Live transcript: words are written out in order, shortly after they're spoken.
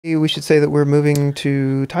We should say that we're moving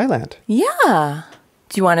to Thailand. Yeah.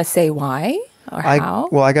 Do you want to say why or how?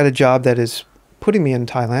 Well, I got a job that is putting me in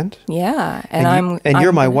Thailand. Yeah, and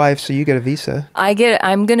you're my wife, so you get a visa.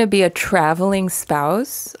 I'm going to be a traveling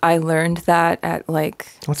spouse. I learned that at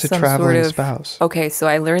What's a traveling spouse? Okay, so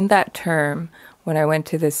I learned that term when I went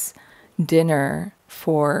to this dinner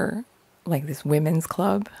for this women's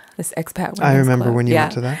club, this expat women's club. I remember when you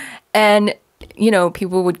went to that. And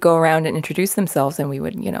people would go around and introduce themselves, and we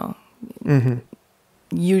would,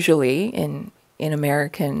 usually in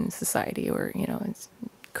American society or, in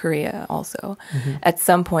Korea also, at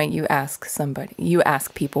some point you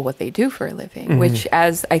ask people what they do for a living, which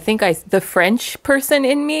the French person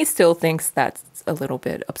in me still thinks that's a little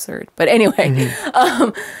bit absurd. But anyway,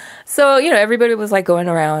 so, everybody was going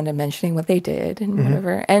around and mentioning what they did and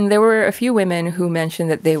whatever. And there were a few women who mentioned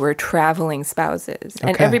that they were traveling spouses.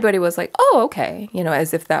 And everybody was like, oh, okay.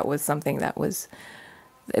 As if that was something that was,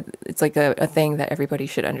 it's like a thing that everybody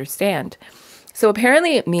should understand. So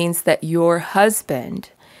apparently it means that your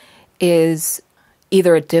husband is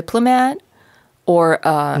either a diplomat or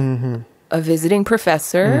a visiting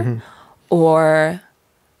professor, or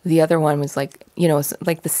the other one was the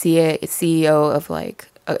CEO of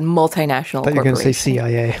a multinational corporation. You're going to say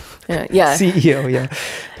CIA. Yeah. CEO, yeah.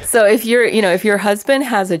 So if your husband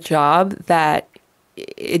has a job that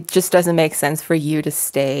it just doesn't make sense for you to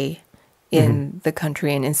stay in the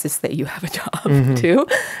country and insist that you have a job too,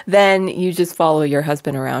 then you just follow your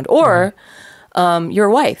husband around, or your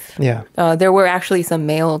wife. Yeah. There were actually some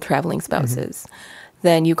male traveling spouses.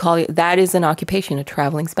 Then you call it, that is an occupation, a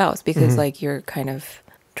traveling spouse, because you're kind of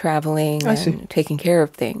traveling and taking care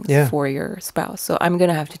of things for your spouse. So I'm going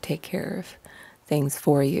to have to take care of things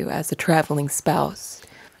for you as a traveling spouse,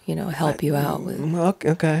 help you out with.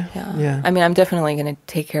 Okay. Yeah. I mean, I'm definitely going to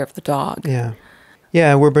take care of the dog. Yeah.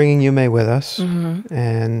 Yeah, we're bringing Yume with us,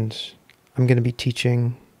 and I'm going to be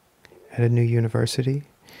teaching at a new university.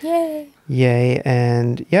 Yay.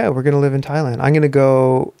 And we're going to live in Thailand. I'm going to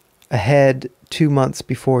go ahead 2 months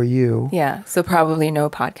before you. Yeah, so probably no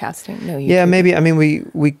podcasting, no YouTube. Yeah, maybe. I mean,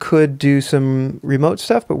 we could do some remote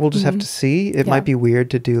stuff, but we'll just have to see. It might be weird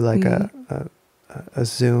to do a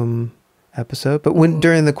Zoom episode. But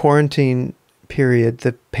during the quarantine period,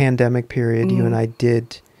 the pandemic period, you and I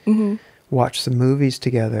did watch some movies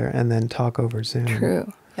together and then talk over Zoom.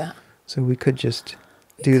 True, yeah. So we could just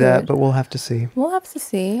do that, but we'll have to see. We'll have to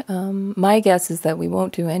see. My guess is that we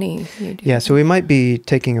won't do any YouTube. Yeah, so we might be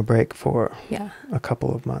taking a break for a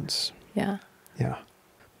couple of months. Yeah. Yeah.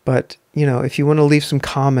 But, if you want to leave some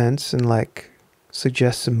comments and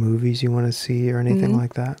suggest some movies you want to see or anything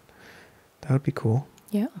like that, that would be cool.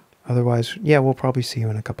 Yeah. Otherwise, we'll probably see you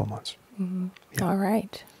in a couple months. Yeah. All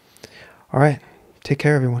right. All right. Take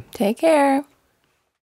care, everyone. Take care.